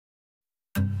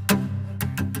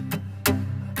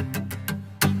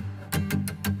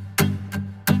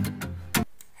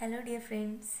Hello dear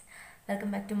friends,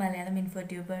 welcome back to Malayalam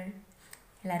InfoTuber.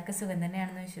 എല്ലാവർക്കും സുഖം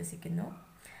തന്നെയാണെന്ന് വിശ്വസിക്കുന്നു.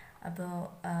 അപ്പോൾ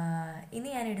ഇനി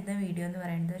ഞാൻ ഇടുന്ന വീഡിയോ എന്ന്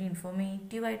പറയുന്നത് ഒരു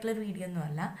ഇൻഫോർമേറ്റീവ് ആയിട്ടുള്ളൊരു വീഡിയോ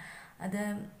ഒന്നുമല്ല. അത്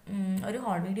ഒരു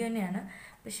ഹോൾ വീഡിയോ തന്നെയാണ്.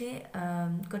 പക്ഷേ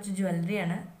കുറച്ച്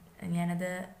ജ്വല്ലറിയാണ്.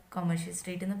 ഞാനത് കൊമേഴ്ഷ്യൽ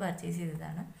സ്ട്രീറ്റിൽ നിന്ന് പർച്ചേസ്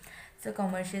ചെയ്തതാണ്. സോ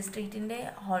കൊമേഴ്ഷ്യൽ സ്ട്രീറ്റിൻ്റെ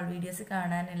ഹോൾ വീഡിയോസ്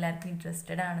കാണാൻ എല്ലാവർക്കും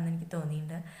ഇൻട്രസ്റ്റഡ് ആണെന്ന് എനിക്ക്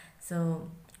തോന്നിയിട്ടുണ്ട്. സോ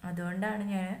അതുകൊണ്ടാണ്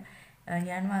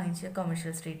ഞാൻ വാങ്ങിച്ച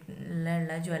കൊമേഴ്ഷ്യൽ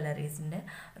സ്ട്രീറ്റിലുള്ള ജ്വല്ലറീസിൻ്റെ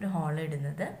ഒരു ഹോൾ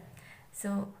ഇടുന്നത്. സോ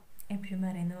എപ്പോഴും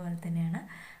പറയുന്ന പോലെ തന്നെയാണ്,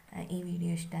 ഈ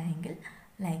വീഡിയോ ഇഷ്ടമായെങ്കിൽ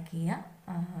ലൈക്ക് ചെയ്യുക,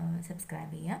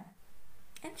 സബ്സ്ക്രൈബ് ചെയ്യുക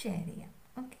ആൻഡ് ഷെയർ ചെയ്യുക.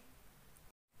 ഓക്കെ,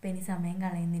 അപ്പോൾ ഇനി സമയം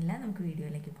കളയുന്നില്ല, നമുക്ക്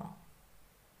വീഡിയോയിലേക്ക് പോകാം.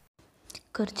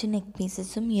 കുറച്ച് നെക്ക്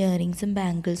പീസസും ഇയറിങ്സും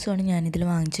ബാംഗിൾസുമാണ് ഞാനിതിൽ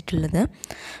വാങ്ങിച്ചിട്ടുള്ളത്.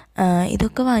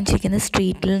 ഇതൊക്കെ വാങ്ങിച്ചിരിക്കുന്നത്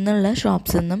സ്ട്രീറ്റിൽ നിന്നുള്ള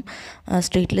ഷോപ്സിൽ നിന്നും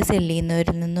സ്ട്രീറ്റിൽ സെല്ല്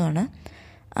ചെയ്യുന്നവരിൽ നിന്നുമാണ്.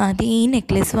 ആദ്യം ഈ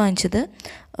നെക്ലേസ് വാങ്ങിച്ചത്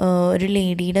ഒരു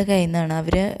ലേഡിയുടെ കയ്യിൽ നിന്നാണ്.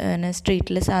 അവർ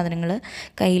സ്ട്രീറ്റിലെ സാധനങ്ങൾ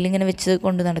കയ്യിലിങ്ങനെ വെച്ച്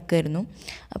കൊണ്ട് നടക്കുമായിരുന്നു.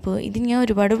 അപ്പോൾ ഇത് ഞാൻ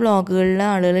ഒരുപാട് വ്ളോഗുകളിൽ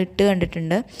ആളുകൾ ഇട്ട്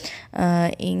കണ്ടിട്ടുണ്ട്.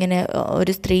 ഇങ്ങനെ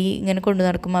ഒരു സ്ത്രീ ഇങ്ങനെ കൊണ്ടു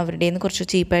നടക്കുമ്പോൾ അവരുടെ നിന്ന് കുറച്ച്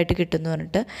ചീപ്പായിട്ട് കിട്ടുമെന്ന്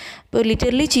പറഞ്ഞിട്ട്. അപ്പോൾ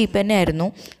ലിറ്ററലി ചീപ്പ് തന്നെ ആയിരുന്നു.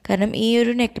 കാരണം ഈ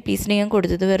ഒരു നെക്ക് പീസിന് ഞാൻ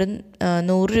കൊടുത്തത് വെറും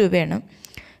 100 രൂപയാണ്.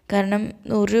 കാരണം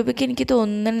 100 രൂപയ്ക്ക് എനിക്ക്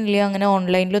തോന്നുന്നില്ല, അങ്ങനെ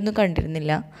ഓൺലൈനിലൊന്നും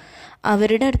കണ്ടിരുന്നില്ല.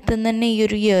 അവരുടെ അടുത്ത് നിന്ന് തന്നെ ഈ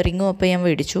ഒരു ഇയറിങ്ങും അപ്പോൾ ഞാൻ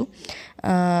മേടിച്ചു.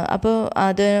 അപ്പോൾ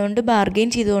അതുകൊണ്ട് ബാർഗെയിൻ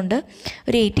ചെയ്തുകൊണ്ട്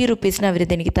ഒരു 80 റുപ്പീസിന്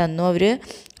അവരിതെനിക്ക് തന്നു. അവർ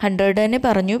 100 തന്നെ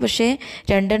പറഞ്ഞു, പക്ഷേ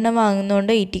 2 എണ്ണം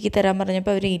വാങ്ങുന്നതുകൊണ്ട് 80ക്ക് തരാൻ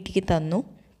പറഞ്ഞപ്പോൾ അവർ 80ക്ക് തന്നു.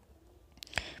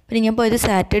 പിന്നെ ഞാൻ പോയത്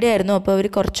സാറ്റർഡേ ആയിരുന്നു, അപ്പോൾ അവർ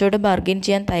കുറച്ചുകൂടെ ബാർഗെയിൻ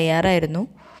ചെയ്യാൻ തയ്യാറായിരുന്നു.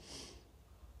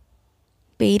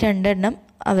 അപ്പോൾ ഈ 2 എണ്ണം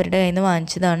അവരുടെ കയ്യിൽ നിന്ന്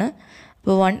വാങ്ങിച്ചതാണ്.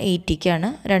 അപ്പോൾ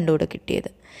 180ക്കാണ് രണ്ടും കൂടെ കിട്ടിയത്.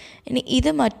 ഇനി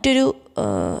ഇത് മറ്റൊരു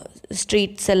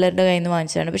സ്ട്രീറ്റ് സെല്ലറുടെ കയ്യിൽ നിന്ന്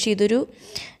വാങ്ങിച്ചതാണ്. പക്ഷേ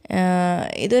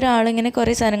ഇതൊരാളിങ്ങനെ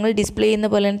കുറേ സാധനങ്ങൾ ഡിസ്പ്ലേ ചെയ്യുന്ന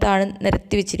പോലെ താഴെ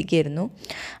നിരത്തി വെച്ചിരിക്കുകയായിരുന്നു.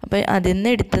 അപ്പോൾ അതിൽ നിന്ന്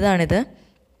എടുത്തതാണിത്.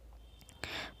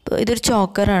 അപ്പോൾ ഇതൊരു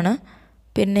ചോക്കറാണ്.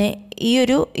 പിന്നെ ഈ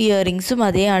ഒരു ഇയറിങ്സും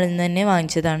അതേ ആളിൽ നിന്ന് തന്നെ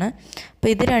വാങ്ങിച്ചതാണ്. അപ്പോൾ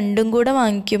ഇത് രണ്ടും കൂടെ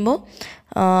വാങ്ങിക്കുമ്പോൾ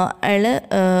അയാൾ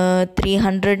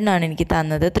 300-നാണ് എനിക്ക്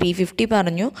തന്നത്. 350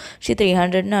 പറഞ്ഞു, പക്ഷേ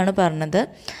 300-നാണ് പറഞ്ഞത്.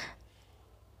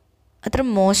 അത്ര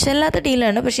മോശമല്ലാത്ത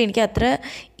ഡീലാണ്, പക്ഷേ എനിക്ക്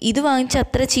ഇത് വാങ്ങിച്ച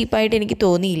അത്ര ചീപ്പായിട്ട് എനിക്ക്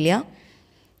തോന്നിയില്ല.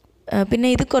 പിന്നെ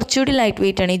ഇത് കുറച്ചുകൂടി ലൈറ്റ്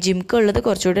വെയിറ്റ് ആണ്. ഈ ജിംക്ക് ഉള്ളത്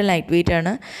കുറച്ചുകൂടി ലൈറ്റ് വെയിറ്റ്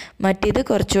ആണ്. മറ്റേത്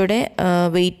കുറച്ചുകൂടെ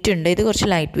വെയിറ്റ് ഉണ്ട്. ഇത് കുറച്ച്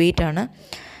ലൈറ്റ് വെയിറ്റ് ആണ്.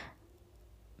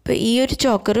 അപ്പോൾ ഈ ഒരു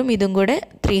ചോക്കറും ഇതും കൂടെ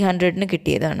 300-ന്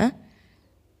കിട്ടിയതാണ്.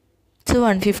 സോ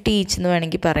 150 ഈച്ച് എന്ന്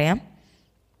വേണമെങ്കിൽ പറയാം.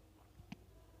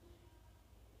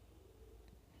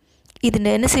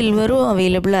 ഇതിൻ്റെ തന്നെ സിൽവറും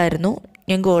അവൈലബിൾ ആയിരുന്നു.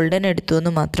 ഞാൻ ഗോൾഡൻ എടുത്തു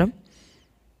എന്ന് മാത്രം.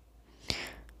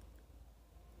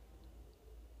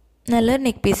 നല്ലൊരു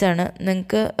നെക്ക് പീസാണ്.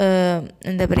 നിങ്ങൾക്ക്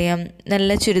എന്താ പറയുക,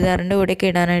 നല്ല ചുരിദാറിൻ്റെ കൂടെയൊക്കെ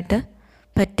ഇടാനായിട്ട്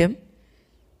പറ്റും.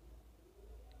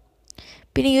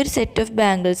 പിന്നെ ഈ ഒരു സെറ്റ് ഓഫ്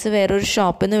ബാംഗിൾസ് വേറൊരു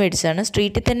ഷോപ്പിൽ നിന്ന് മേടിച്ചതാണ്.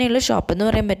 സ്ട്രീറ്റിൽ തന്നെയുള്ള ഷോപ്പെന്ന്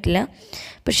പറയാൻ പറ്റില്ല,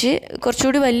 പക്ഷേ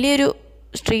കുറച്ചുകൂടി വലിയൊരു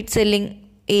സ്ട്രീറ്റ് സെല്ലിങ്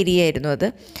ഏരിയ ആയിരുന്നു അത്.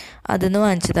 അതിന്ന്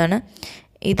വാങ്ങിച്ചതാണ്.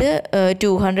 ഇത്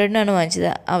 200-നാണ്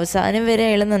വാങ്ങിച്ചത്. അവസാനം വരെ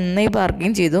അയാൾ നന്നായി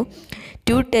ബാർഗെയിൻ ചെയ്തു.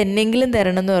 210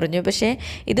 തരണമെന്ന് പറഞ്ഞു. പക്ഷേ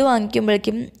ഇത്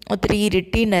വാങ്ങിക്കുമ്പോഴേക്കും ഒത്തിരി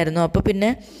ഇരിട്ടി ഉണ്ടായിരുന്നു. അപ്പോൾ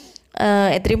പിന്നെ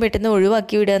എത്രയും പെട്ടെന്ന്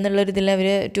ഒഴിവാക്കി വിടുക എന്നുള്ളൊരിതിൽ അവർ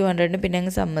 200-ന് പിന്നെ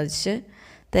അങ്ങ് സമ്മതിച്ച്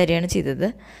തരികയാണ് ചെയ്തത്.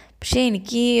 പക്ഷേ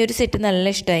എനിക്ക് ഈ ഒരു സെറ്റ് നല്ല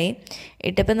ഇഷ്ടമായി.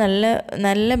 ഇട്ടപ്പോൾ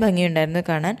നല്ല ഭംഗിയുണ്ടായിരുന്നു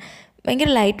കാണാൻ.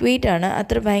 ഭയങ്കര ലൈറ്റ് വെയിറ്റ് ആണ്.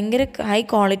 അത്ര ഭയങ്കര ഹൈ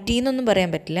ക്വാളിറ്റി എന്നൊന്നും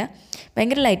പറയാൻ പറ്റില്ല.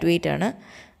 ഭയങ്കര ലൈറ്റ് വെയിറ്റ് ആണ്.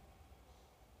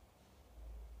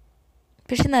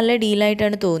 പക്ഷെ നല്ല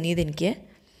ഡീലായിട്ടാണ് തോന്നിയത് എനിക്ക്.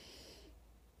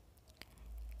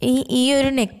 ഈ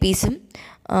ഒരു നെക്ക് പീസും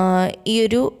ഈ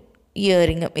ഒരു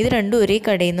ഇയറിങ്ങും ഇത് രണ്ടും ഒരേ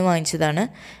കടയിൽ നിന്ന് വാങ്ങിച്ചതാണ്.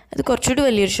 അത് കുറച്ചുകൂടി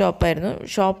വലിയൊരു ഷോപ്പായിരുന്നു.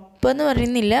 ഷോപ്പെന്ന്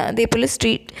പറയുന്നില്ല, അതേപോലെ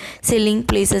സ്ട്രീറ്റ് സെല്ലിങ്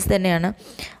പ്ലേസസ് തന്നെയാണ്.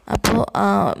 അപ്പോൾ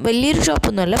വലിയൊരു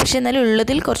ഷോപ്പൊന്നുമല്ല, പക്ഷേ എന്നാലും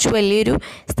ഉള്ളതിൽ കുറച്ച് വലിയൊരു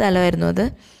സ്ഥലമായിരുന്നു അത്.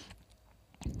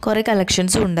 കുറേ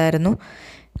കളക്ഷൻസും ഉണ്ടായിരുന്നു.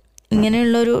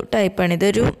 ഇങ്ങനെയുള്ളൊരു ടൈപ്പാണ്.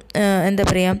 ഇതൊരു എന്താ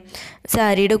പറയുക,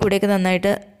 സാരിയുടെ കൂടെയൊക്കെ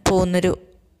നന്നായിട്ട് പോകുന്നൊരു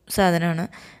സാധനമാണ്.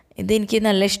 ഇതെനിക്ക്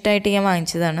നല്ല ഇഷ്ടമായിട്ട് ഞാൻ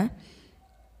വാങ്ങിച്ചതാണ്.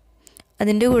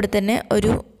 അതിൻ്റെ കൂടെ തന്നെ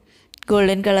ഒരു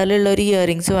ഗോൾഡൻ കളറിലുള്ള ഒരു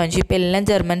ഇയറിങ്സ് വാങ്ങിച്ചു. ഇപ്പോൾ എല്ലാം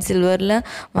ജർമ്മൻ സിൽവറിൽ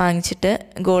വാങ്ങിച്ചിട്ട്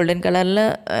ഗോൾഡൻ കളറിൽ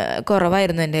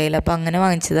കുറവായിരുന്നു എൻ്റെ കയ്യിൽ, അപ്പോൾ അങ്ങനെ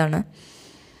വാങ്ങിച്ചതാണ്.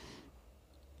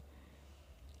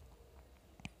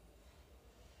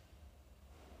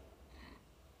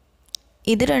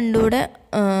 ഇത് രണ്ടും കൂടെ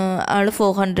ആൾ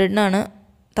 400-നാണ്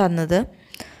തന്നത്.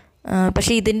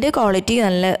 പക്ഷേ ഇതിൻ്റെ ക്വാളിറ്റി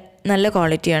നല്ല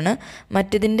ക്വാളിറ്റിയാണ്.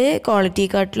 മറ്റതിൻ്റെ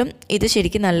ക്വാളിറ്റിയെക്കാട്ടിലും ഇത്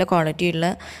ശരിക്കും നല്ല ക്വാളിറ്റിയുള്ള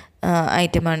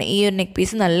ഐറ്റമാണ്. ഈ ഒരു നെക്ക്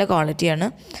പീസ് നല്ല ക്വാളിറ്റിയാണ്.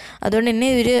 അതുകൊണ്ട് തന്നെ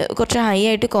ഇവർ കുറച്ച് ഹൈ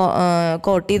ആയിട്ട്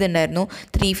കോട്ട് ചെയ്തിട്ടുണ്ടായിരുന്നു.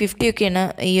 350 ഒക്കെയാണ്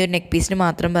ഈ ഒരു നെക്ക് പീസിന്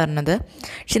മാത്രം പറഞ്ഞത്.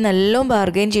 പക്ഷെ നല്ലോണം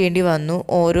ബാർഗെയിൻ ചെയ്യേണ്ടി വന്നു.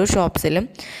 ഓരോ ഷോപ്സിലും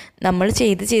നമ്മൾ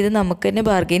ചെയ്ത് നമുക്ക് തന്നെ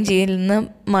ബാർഗെയിൻ ചെയ്യുന്ന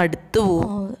മടുത്തു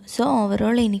പോകും. സോ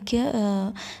ഓവറോൾ എനിക്ക്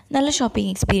നല്ല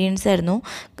ഷോപ്പിംഗ് എക്സ്പീരിയൻസ് ആയിരുന്നു.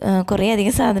 കുറേ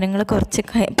അധികം സാധനങ്ങൾ കുറച്ച്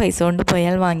പൈസ കൊണ്ട്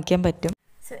പോയാൽ വാങ്ങിക്കാൻ പറ്റും.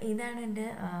 സോ ഇതാണ് എൻ്റെ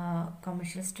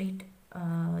കൊമേഴ്ഷ്യൽ സ്ട്രീറ്റ്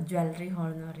ജ്വല്ലറി ഹോൾ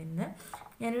എന്ന് പറയുന്നത്.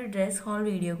 ഞാനൊരു ഡ്രസ് ഹോൾ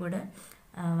വീഡിയോ കൂടെ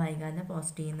വൈകാതെ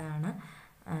പോസ്റ്റ് ചെയ്യുന്നതാണ്.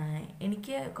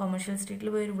 എനിക്ക് കൊമേഴ്ഷ്യൽ സ്ട്രീറ്റിൽ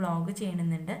പോയൊരു വ്ളോഗ്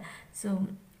ചെയ്യണമെന്നുണ്ട്. സോ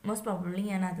മോസ്റ്റ് പ്രോബബ്ലി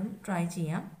ഞാൻ അതും ട്രൈ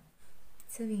ചെയ്യാം.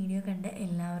 സോ വീഡിയോ കണ്ട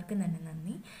എല്ലാവർക്കും തന്നെ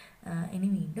നന്ദി. ഇനി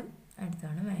വീണ്ടും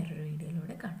അടുത്താണ് വേറൊരു വീഡിയോയിലൂടെ